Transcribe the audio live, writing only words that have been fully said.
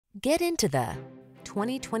Get into the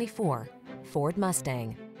 2024 Ford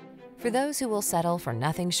Mustang. For those who will settle for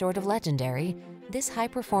nothing short of legendary, this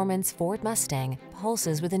high-performance Ford Mustang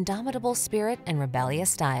pulses with indomitable spirit and rebellious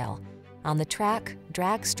style. On the track,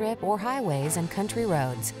 drag strip, or highways and country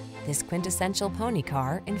roads, this quintessential pony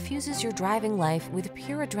car infuses your driving life with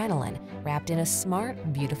pure adrenaline wrapped in a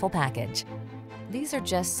smart, beautiful package. These are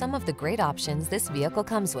just some of the great options this vehicle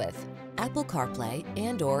comes with: Apple CarPlay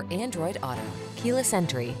and/or Android Auto, keyless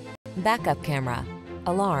entry, backup camera,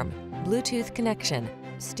 alarm, Bluetooth connection,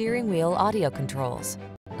 steering wheel audio controls,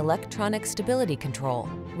 electronic stability control,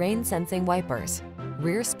 rain sensing wipers,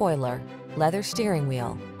 rear spoiler, leather steering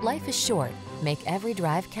wheel. Life is short. Make every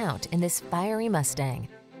drive count in this fiery Mustang.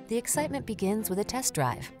 The excitement begins with a test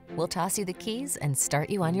drive. We'll toss you the keys and start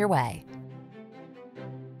you on your way.